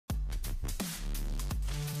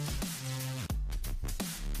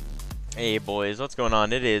Hey boys, what's going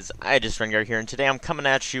on? It is IJustRengar here, and today I'm coming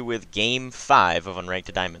at you with Game 5 of Unranked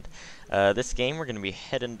to Diamond. This game we're going to be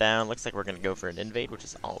heading down, looks like we're going to go for an invade, which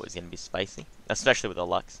is always going to be spicy, especially with the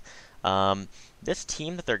Lux. This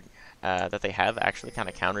team that they have actually kind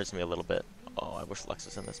of counters me a little bit. Oh, I wish Lux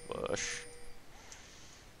was in this bush.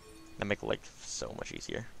 That'd make life so much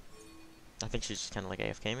easier. I think she's just kind of like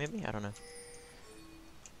AFK maybe? I don't know.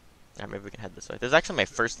 Alright, maybe we can head this way. This is actually my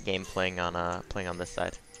first game playing on this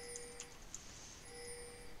side.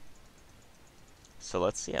 So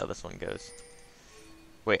let's see how this one goes.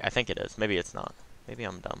 Wait, I think it is. Maybe it's not. Maybe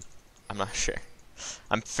I'm dumb. I'm not sure.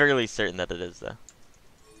 I'm fairly certain that it is, though.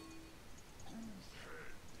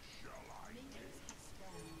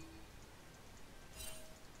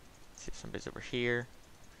 Let's see if somebody's over here.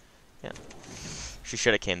 Yeah. She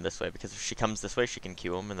should have came this way, because if she comes this way, she can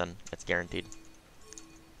Q him, and then it's guaranteed.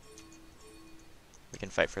 We can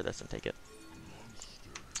fight for this and take it.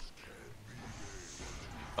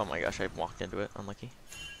 Oh my gosh, I walked into it. Unlucky.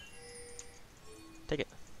 Take it.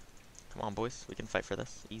 Come on, boys. We can fight for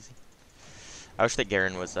this. Easy. I wish that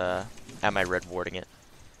Garen was at my red warding it.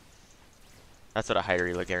 That's what a higher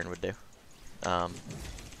elo Garen would do. Or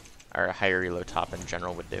a higher elo top in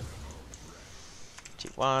general would do.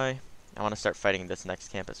 TY. I want to start fighting this next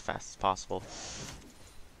camp as fast as possible.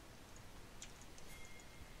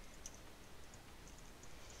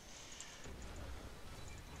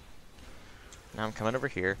 Now I'm coming over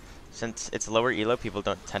here. Since it's lower elo, people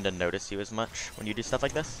don't tend to notice you as much when you do stuff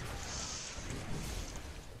like this.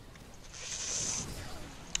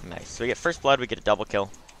 Nice. So we get first blood, we get a double kill.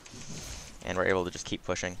 And we're able to just keep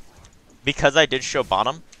pushing. Because I did show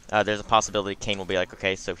bottom, there's a possibility Kane will be like,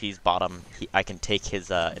 okay, so he's bottom. I can take his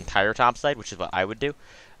entire top side, which is what I would do.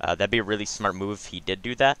 That'd be a really smart move if he did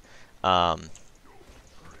do that. But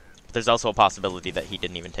there's also a possibility that he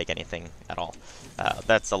didn't even take anything at all.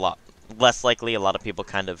 That's a lot less likely. A lot of people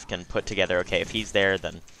kind of can put together, okay, if he's there,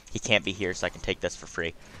 then he can't be here, so I can take this for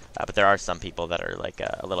free. But there are some people that are like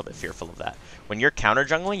a little bit fearful of that. When you're counter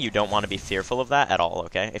jungling, you don't want to be fearful of that at all,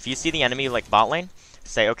 okay? If you see the enemy like bot lane,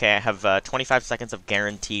 say, okay, I have 25 seconds of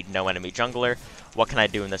guaranteed no enemy jungler. What can I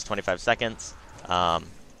do in this 25 seconds?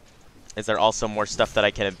 Is there also more stuff that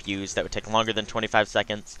I can abuse that would take longer than 25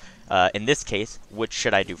 seconds? In this case, which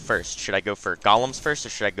should I do first? Should I go for golems first, or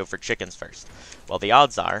should I go for chickens first? Well, the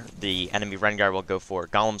odds are the enemy Rengar will go for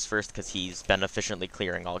golems first because he's been efficiently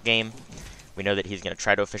clearing all game. We know that he's going to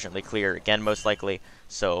try to efficiently clear again, most likely.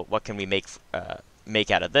 So what can we make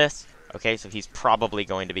out of this? Okay, so he's probably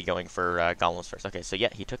going to be going for golems first. Okay, so yeah,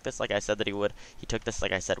 he took this like I said that he would. He took this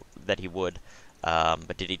like I said that he would.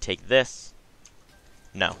 But did he take this?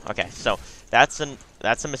 No. Okay, so that's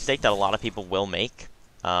a mistake that a lot of people will make,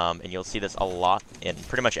 and you'll see this a lot in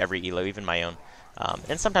pretty much every elo, even my own.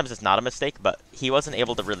 And sometimes it's not a mistake, but he wasn't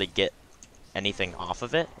able to really get anything off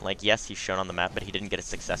of it. Like, yes, he's shown on the map, but he didn't get a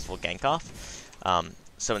successful gank off.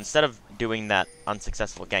 So instead of doing that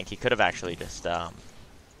unsuccessful gank, he could have actually just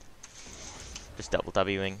double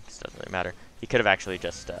Wing. This doesn't really matter. He could have actually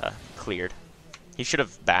just cleared. He should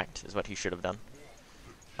have backed, is what he should have done.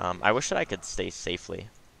 I wish that I could stay safely.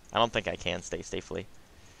 I don't think I can stay safely.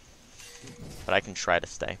 But I can try to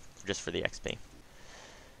stay, just for the XP.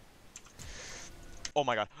 Oh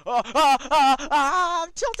my god. I'm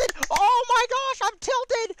tilted! Oh my gosh, I'm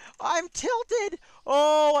tilted! I'm tilted!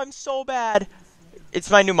 Oh, I'm so bad. It's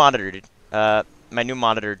my new monitor, dude. My new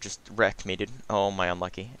monitor just wrecked me, dude. Oh, my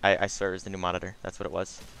unlucky. I swear it was the new monitor. That's what it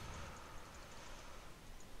was.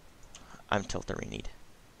 I'm tilted-renewed.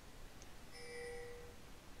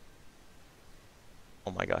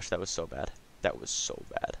 Oh my gosh, that was so bad. That was so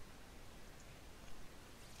bad.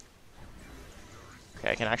 Okay,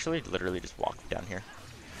 I can actually literally just walk down here.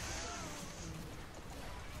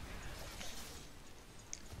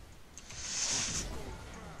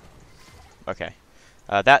 Okay.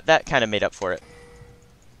 That kind of made up for it.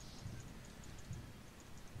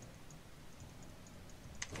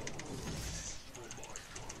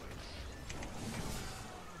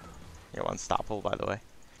 You're unstoppable, by the way.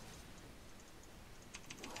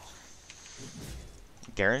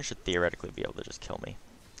 Garen should theoretically be able to just kill me.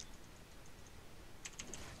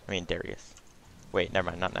 I mean, Darius. Wait, never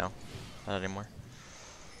mind, not now. Not anymore.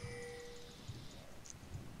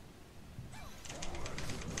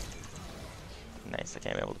 Nice,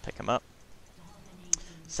 okay, I'm able to pick him up.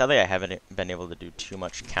 Sadly, I haven't been able to do too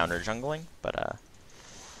much counter jungling, but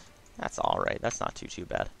that's alright. That's not too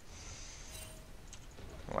bad.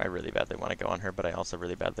 Oh, I really badly want to go on her, but I also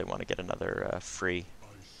really badly want to get another free...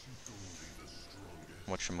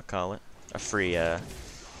 whatchamacallit? A free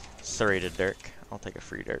serrated Dirk. I'll take a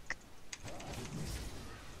free Dirk.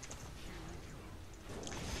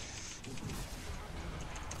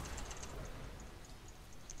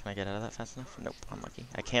 I get out of that fast enough? Nope, unlucky.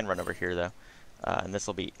 I can run over here, though. And this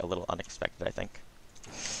will be a little unexpected, I think.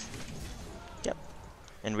 Yep.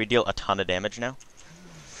 And we deal a ton of damage now.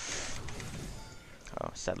 Oh,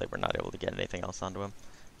 sadly, we're not able to get anything else onto him.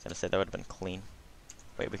 I was going to say that would have been clean.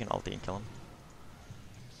 Wait, we can ulti and kill him.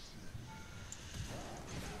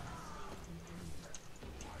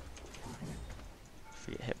 If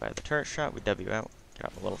we get hit by the turret shot, we W out. Get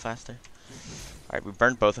up a little faster. Alright, we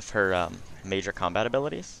burned both of her major combat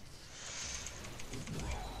abilities.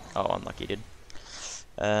 Oh, unlucky, dude.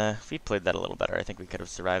 If we played that a little better, I think we could have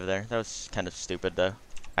survived there. That was kind of stupid, though.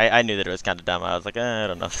 I knew that it was kind of dumb. I was like, I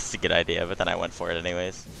don't know if this is a good idea, but then I went for it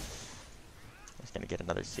anyways. I was going to get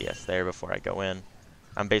another CS there before I go in.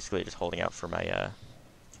 I'm basically just holding out for my,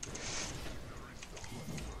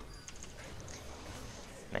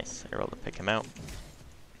 Nice. I were able to pick him out.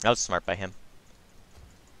 That was smart by him.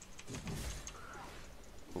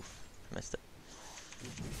 Oof. Missed it.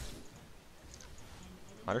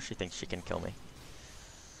 I wonder if she thinks she can kill me.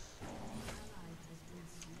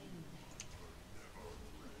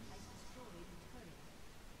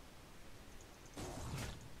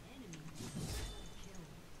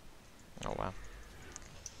 Oh, wow.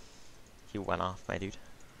 He went off, my dude.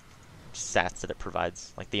 Sats that it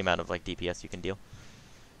provides. Like, the amount of, like, DPS you can deal.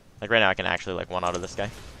 Like, right now I can actually, like, one out of this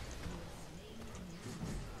guy.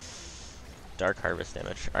 Dark Harvest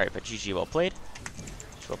damage. Alright, but GG, well played.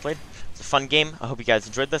 Well played. It's a fun game. I hope you guys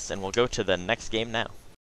enjoyed this, and we'll go to the next game now.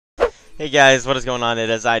 Hey guys, what is going on?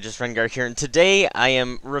 It is IJustRengar here, and today I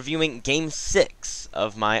am reviewing Game 6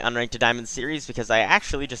 of my Unranked to Diamond series because I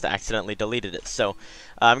actually just accidentally deleted it. So,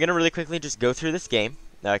 I'm going to really quickly just go through this game,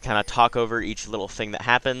 kind of talk over each little thing that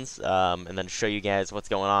happens, and then show you guys what's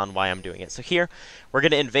going on, why I'm doing it. So here, we're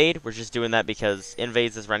going to invade. We're just doing that because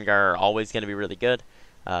invades as Rengar are always going to be really good.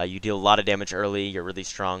 You deal a lot of damage early, you're really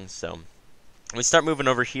strong, so... We start moving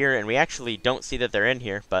over here, and we actually don't see that they're in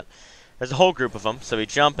here, but there's a whole group of them, so we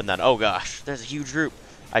jump, and then, oh gosh, there's a huge group.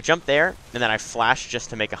 I jump there, and then I flash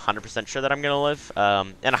just to make 100% sure that I'm going to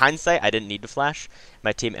live. In hindsight, I didn't need to flash.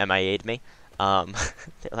 My team MIA'd me. They're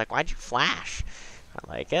like, why'd you flash? I'm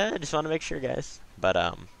like, I just want to make sure, guys.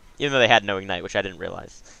 But, even though they had no ignite, which I didn't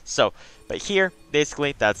realize. So, but here,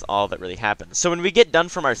 basically, that's all that really happened. So when we get done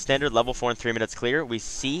from our standard level 4 and 3 minutes clear, we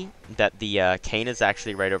see that the Kayn is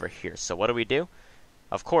actually right over here. So what do?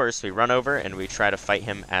 Of course, we run over and we try to fight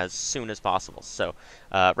him as soon as possible. So,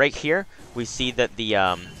 right here, we see that the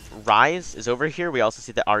Ryze is over here. We also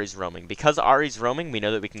see that Ahri's roaming. Because Ahri's roaming, we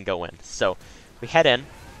know that we can go in. So, we head in.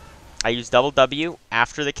 I use double W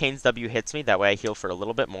after the Kayn's W hits me. That way I heal for a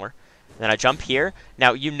little bit more. Then I jump here.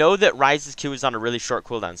 Now, you know that Ryze's Q is on a really short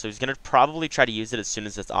cooldown, so he's going to probably try to use it as soon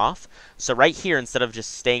as it's off. So right here, instead of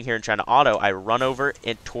just staying here and trying to auto, I run over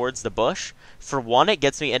it towards the bush. For 1, it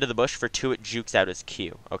gets me into the bush. For 2, it jukes out his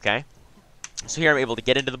Q, okay? So here I'm able to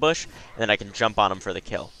get into the bush, and then I can jump on him for the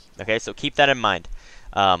kill. Okay, so keep that in mind.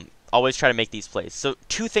 Always try to make these plays. So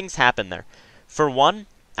 2 things happen there. For 1,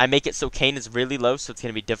 I make it so Kayn is really low, so it's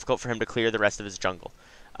going to be difficult for him to clear the rest of his jungle.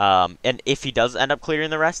 And if he does end up clearing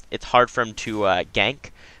the rest, it's hard for him to gank.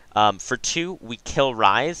 For 2, we kill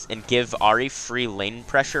Ryze and give Ahri free lane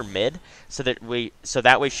pressure mid, so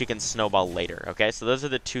that way she can snowball later. Okay, so those are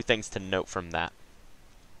the 2 things to note from that.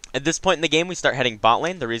 At this point in the game, we start heading bot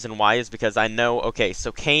lane. The reason why is because I know, okay,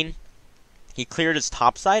 so Kayn, he cleared his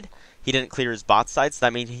top side. He didn't clear his bot side, so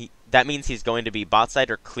that means he's going to be bot side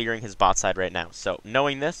or clearing his bot side right now. So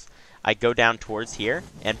knowing this, I go down towards here,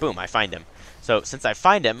 and boom, I find him. So since I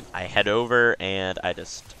find him, I head over and I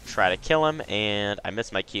just try to kill him, and I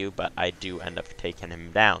miss my Q, but I do end up taking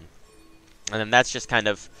him down. And then that's just kind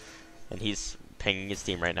of, and he's pinging his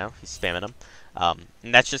team right now, he's spamming him.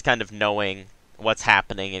 And that's just kind of knowing what's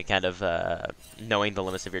happening and kind of knowing the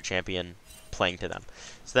limits of your champion, playing to them.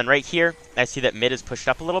 So then right here, I see that mid is pushed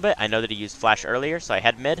up a little bit. I know that he used flash earlier, so I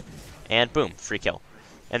head mid, and boom, free kill.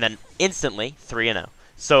 And then instantly, 3-0.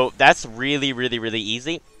 So that's really, really, really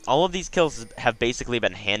easy. All of these kills have basically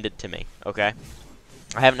been handed to me, okay?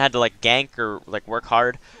 I haven't had to, like, gank or, like, work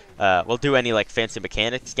hard. We'll do any, like, fancy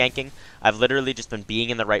mechanics ganking. I've literally just been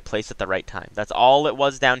being in the right place at the right time. That's all it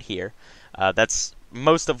was down here. That's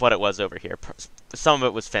most of what it was over here. Some of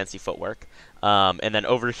it was fancy footwork. And then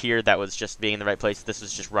over here, that was just being in the right place. This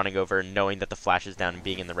was just running over and knowing that the flash is down and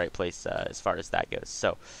being in the right place as far as that goes.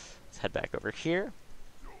 So, let's head back over here.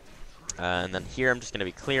 And then here I'm just going to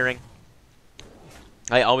be clearing.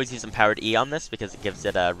 I always use Empowered E on this because it gives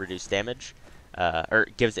it reduced damage. Or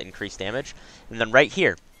gives it increased damage. And then right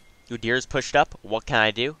here, Udyr is pushed up. What can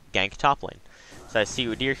I do? Gank top lane. So I see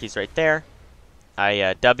Udyr, he's right there.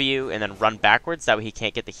 I W and then run backwards. That way he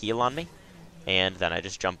can't get the heal on me. And then I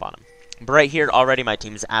just jump on him. But right here, already my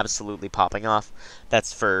team's absolutely popping off.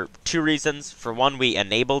 That's for two reasons. For one, we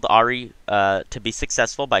enabled Ahri to be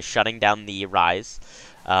successful by shutting down the Rise.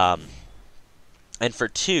 And for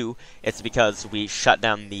two, it's because we shut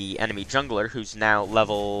down the enemy jungler, who's now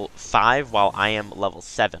level 5, while I am level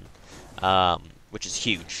 7. Which is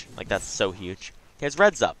huge. Like, that's so huge. His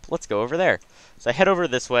red's up. Let's go over there. So I head over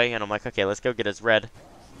this way, and I'm like, okay, let's go get his red.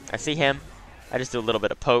 I see him. I just do a little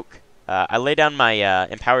bit of poke. I lay down my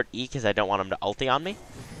empowered E because I don't want him to ulti on me.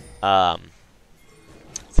 So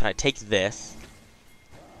I take this.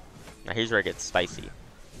 Now here's where it gets spicy.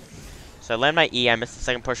 So I land my E. I missed the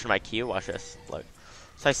second portion of my Q. Watch this. Look.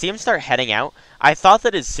 So I see him start heading out. I thought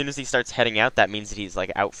that as soon as he starts heading out, that means that he's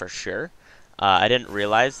like out for sure. I didn't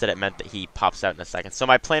realize that it meant that he pops out in a second. So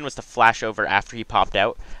my plan was to flash over after he popped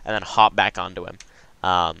out and then hop back onto him.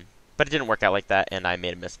 But it didn't work out like that, and I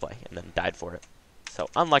made a misplay and then died for it. So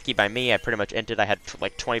unlucky by me. I pretty much inted. I had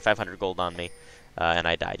like 2,500 gold on me, and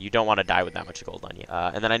I died. You don't want to die with that much gold on you.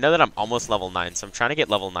 And then I know that I'm almost level 9, so I'm trying to get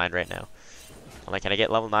level 9 right now. I'm like, can I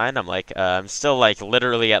get level 9? I'm like, I'm still like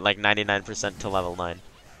literally at like 99% to level 9.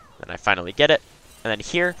 And I finally get it. And then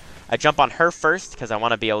here, I jump on her first because I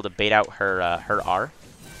want to be able to bait out her her R.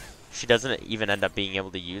 She doesn't even end up being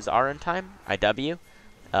able to use R in time. I W.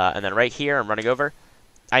 And then right here, I'm running over.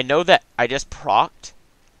 I know that I just procced.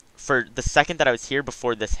 For the second that I was here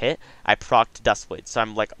before this hit, I procced Duskblade. So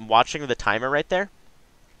I'm like watching the timer right there.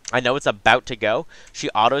 I know it's about to go.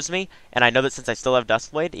 She autos me, and I know that since I still have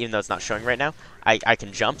Duskblade, even though it's not showing right now, I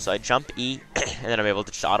can jump. So I jump E, and then I'm able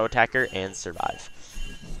to just auto attack her and survive.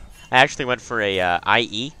 I actually went for a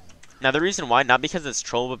IE. Now the reason why, not because it's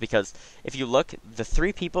troll, but because if you look, the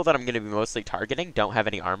 3 people that I'm going to be mostly targeting don't have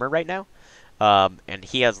any armor right now. And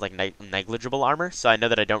he has like negligible armor, so I know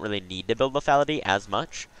that I don't really need to build lethality as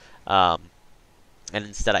much. And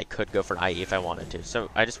instead I could go for IE if I wanted to. So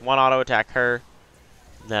I just one auto attack her,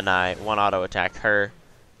 then I one auto attack her.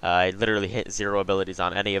 I literally hit 0 abilities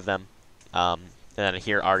on any of them. And then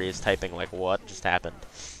here Ahri is typing like, what just happened?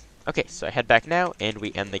 Okay, so I head back now, and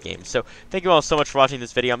we end the game. So thank you all so much for watching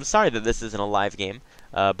this video. I'm sorry that this isn't a live game,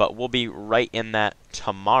 but we'll be right in that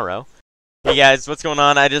tomorrow. Hey guys, what's going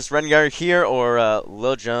on? IJustRengar here, or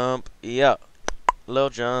Lil Jump, yeah.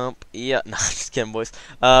 Lil Jump, yeah. No, just kidding, boys.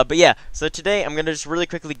 But yeah, so today I'm going to just really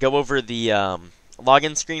quickly go over the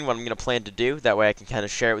login screen, what I'm going to plan to do. That way I can kind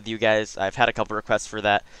of share it with you guys. I've had a couple requests for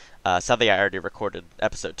that. Sadly, I already recorded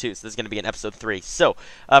episode 2, so this is going to be in episode 3. So,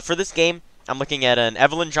 for this game, I'm looking at an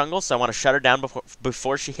Evelynn jungle, so I want to shut her down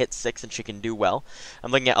before she hits 6 and she can do well.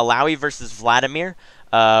 I'm looking at Alawi versus Vladimir,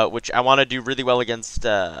 which I want to do really well against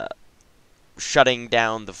shutting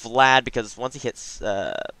down the Vlad, because once he hits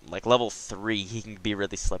like level 3, he can be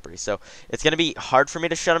really slippery. So it's going to be hard for me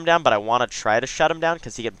to shut him down, but I want to try to shut him down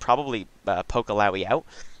because he can probably poke Alawi out.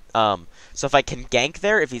 So if I can gank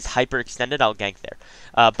there, if he's hyperextended, I'll gank there.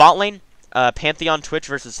 Bot lane, Pantheon Twitch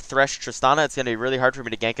versus Thresh Tristana. It's going to be really hard for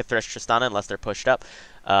me to gank a Thresh Tristana unless they're pushed up,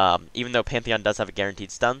 even though Pantheon does have a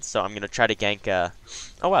guaranteed stun. So I'm going to try to gank...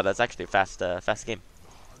 oh wow, that's actually a fast game.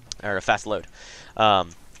 Or a fast load.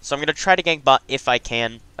 So I'm going to try to gank bot if I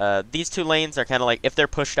can. These 2 lanes are kind of like, if they're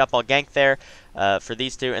pushed up, I'll gank there for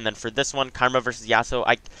these 2. And then for this one, Karma versus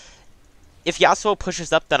Yasuo, if Yasuo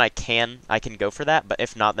pushes up, then I can go for that. But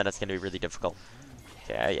if not, then it's going to be really difficult.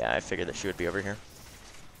 Okay, yeah, I figured that she would be over here.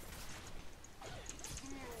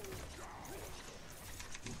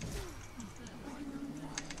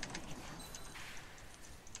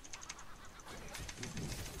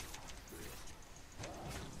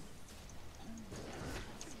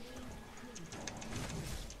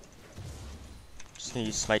 Just gonna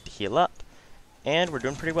use Smite to heal up, and we're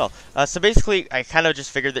doing pretty well. So basically, I kind of just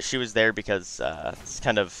figured that she was there because it's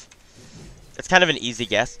kind of an easy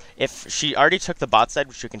guess. If she already took the bot side,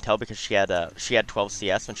 which you can tell because she had 12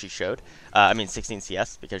 CS when she showed. I mean 16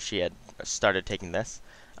 CS because she had started taking this.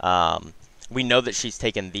 We know that she's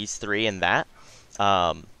taken these 3 and that.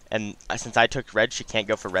 And since I took red, she can't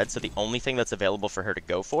go for red, so the only thing that's available for her to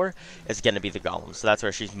go for is going to be the golem. So that's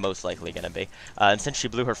where she's most likely going to be. And since she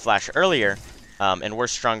blew her flash earlier, and we're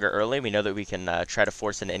stronger early, we know that we can try to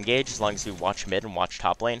force an engage as long as we watch mid and watch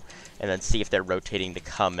top lane, and then see if they're rotating to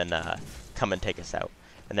come and take us out.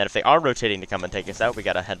 And then if they are rotating to come and take us out, we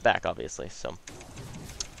got to head back, obviously. So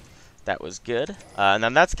that was good. And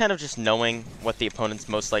then that's kind of just knowing what the opponent's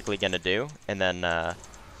most likely going to do, and then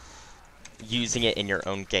using it in your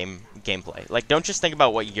own gameplay. Like, don't just think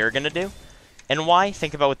about what you're going to do and why.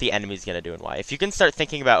 Think about what the enemy's going to do and why. If you can start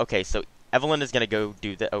thinking about, okay, so Evelynn is going to go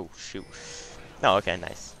do the... Oh, shoot. No, okay,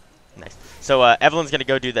 nice. Nice. So, Evelynn's going to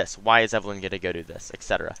go do this. Why is Evelynn going to go do this?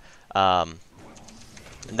 Etc. And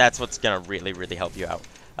that's what's going to really, really help you out.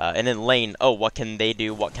 And in lane, oh, what can they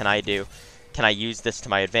do? What can I do? Can I use this to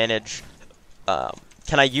my advantage?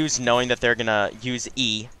 Can I use knowing that they're gonna use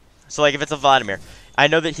E? So like if it's a Vladimir, I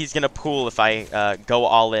know that he's gonna pool if I go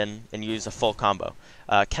all in and use a full combo.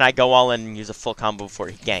 Can I go all in and use a full combo before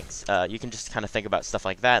he ganks? You can just kind of think about stuff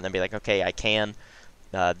like that and then be like, okay, I can.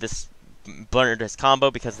 This blundered his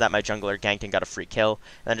combo because of that my jungler ganked and got a free kill.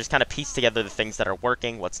 And then just kind of piece together the things that are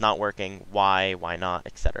working, what's not working, why not,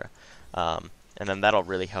 etc. And then that'll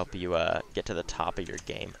really help you get to the top of your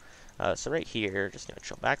game. So right here, just going to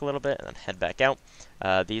chill back a little bit and then head back out.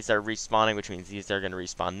 These are respawning, which means these are going to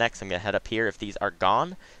respawn next. I'm going to head up here. If these are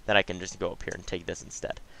gone, then I can just go up here and take this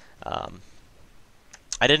instead.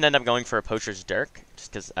 I didn't end up going for a Poacher's Dirk,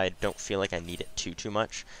 just because I don't feel like I need it too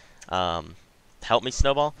much. Help me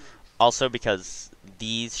Snowball. Also because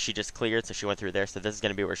these she just cleared, so she went through there, so this is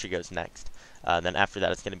going to be where she goes next. Then after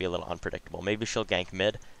that, it's going to be a little unpredictable. Maybe she'll gank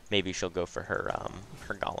mid. Maybe she'll go for her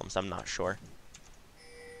golems. I'm not sure.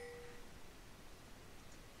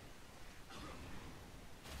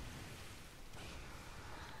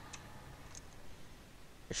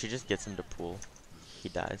 If she just gets him to pool, he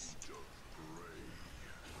dies.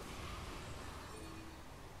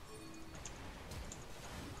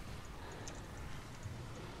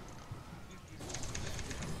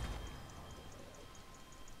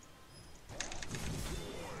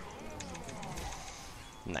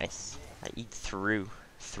 Nice. I eat through,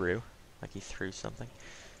 like he threw something.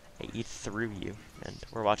 I eat through you. And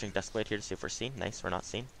we're watching Duskblade here to see if we're seen. Nice, we're not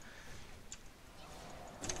seen.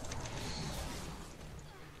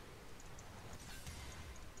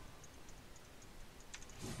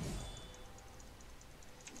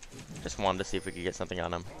 Just wanted to see if we could get something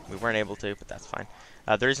on him. We weren't able to, but that's fine.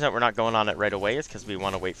 The reason that we're not going on it right away is because we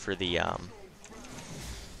want to wait for the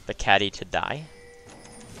caddy to die.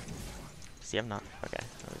 See, I'm not. Okay,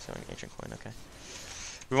 I was going ancient coin. Okay.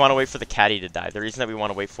 We want to wait for the caddy to die. The reason that we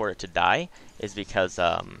want to wait for it to die is because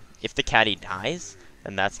if the caddy dies,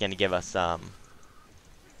 then that's going to give us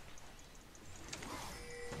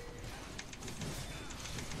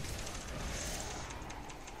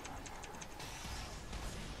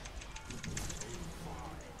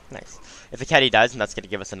nice. If the caddy dies, then that's going to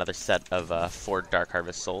give us another set of 4 Dark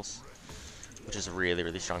Harvest Souls, which is really,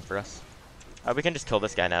 really strong for us. We can just kill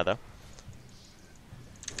this guy now, though.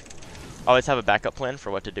 Always have a backup plan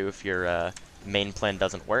for what to do if your main plan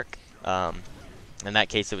doesn't work. In that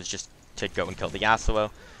case, it was just to go and kill the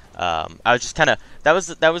Yasuo. I was just kind of that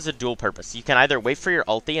was a dual purpose. You can either wait for your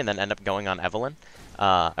ulti and then end up going on Evelynn,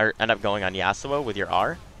 or end up going on Yasuo with your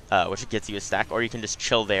R, which gets you a stack, or you can just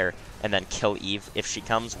chill there and then kill Eve if she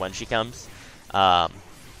comes, when she comes.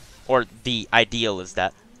 Or the ideal is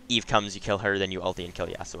that Eve comes, you kill her, then you ulti and kill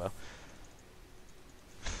Yasuo.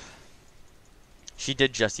 She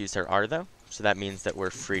did just use her R though, so that means that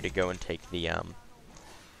we're free to go and take the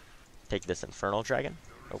take this Infernal Dragon.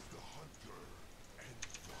 Oh.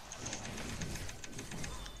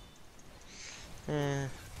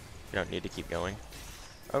 We don't need to keep going.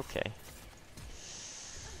 Okay.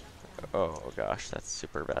 Oh gosh, that's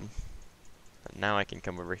super bad. But now I can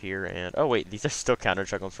come over here and oh wait, these are still counter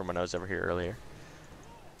juggles from when I was over here earlier.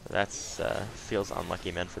 That's feels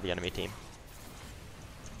unlucky, man, for the enemy team.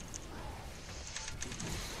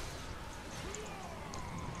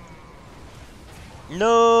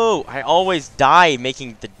 No! I always die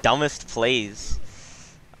making the dumbest plays.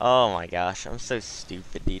 Oh my gosh, I'm so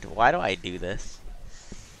stupid, dude. Why do I do this?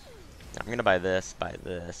 I'm gonna buy this,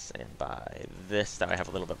 and buy this, that I have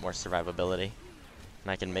a little bit more survivability.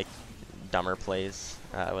 And I can make dumber plays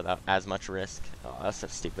without as much risk. Oh, that's so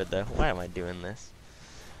stupid, though. Why am I doing this?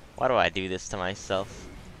 Why do I do this to myself?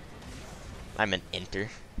 I'm an inter.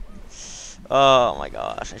 Oh my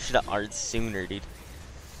gosh, I should have R'd sooner, dude.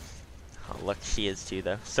 Oh, look, she is too,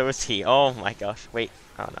 though. So is he. Oh my gosh. Wait.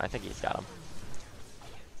 Oh no, I think he's got him.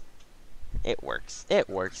 It works. It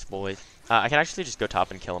works, boys. I can actually just go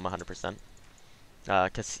top and kill him 100%.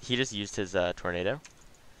 Because he just used his tornado.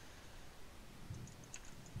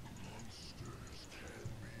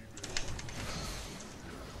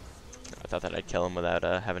 I thought that I'd kill him without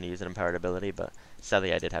having to use an empowered ability, but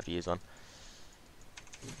sadly I did have to use one.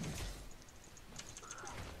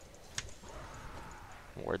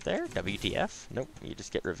 Ward there? WTF? Nope, you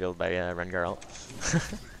just get revealed by Rengar ult.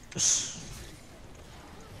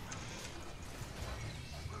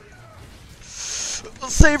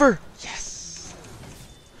 Save her! Yes!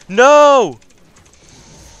 No!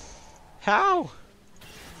 How?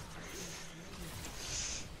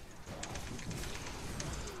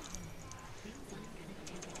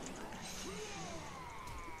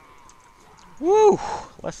 Woo!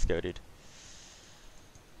 Let's go, dude.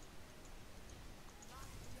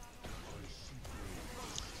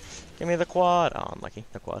 Give me the quad. Oh, unlucky.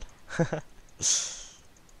 The quad.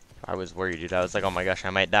 I was worried, dude. I was like, oh my gosh, I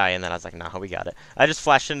might die. And then I was like, nah, we got it. I just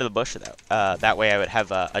flashed into the bush. That way I would have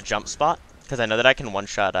a jump spot. Because I know that I can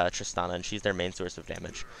one-shot Tristana, and she's their main source of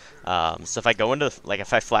damage. So if I go into, like,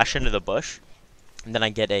 if I flash into the bush, then I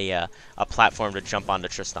get a platform to jump onto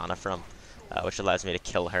Tristana from, which allows me to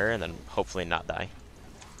kill her and then hopefully not die.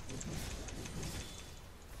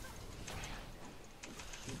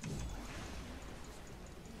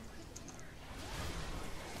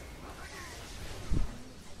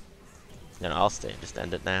 No, I'll stay and just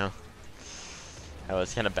end it now. I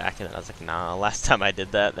was kind of backing it. I was like, nah, last time I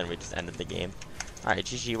did that, then we just ended the game. Alright,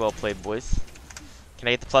 GG, well played, boys. Can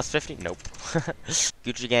I get the plus 50? Nope.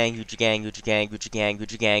 Gucci gang, Gucci gang, Gucci gang, Gucci gang,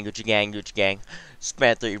 Gucci gang, Gucci gang, Gucci gang.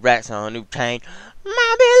 Spent 3 racks on a new tank.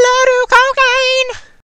 My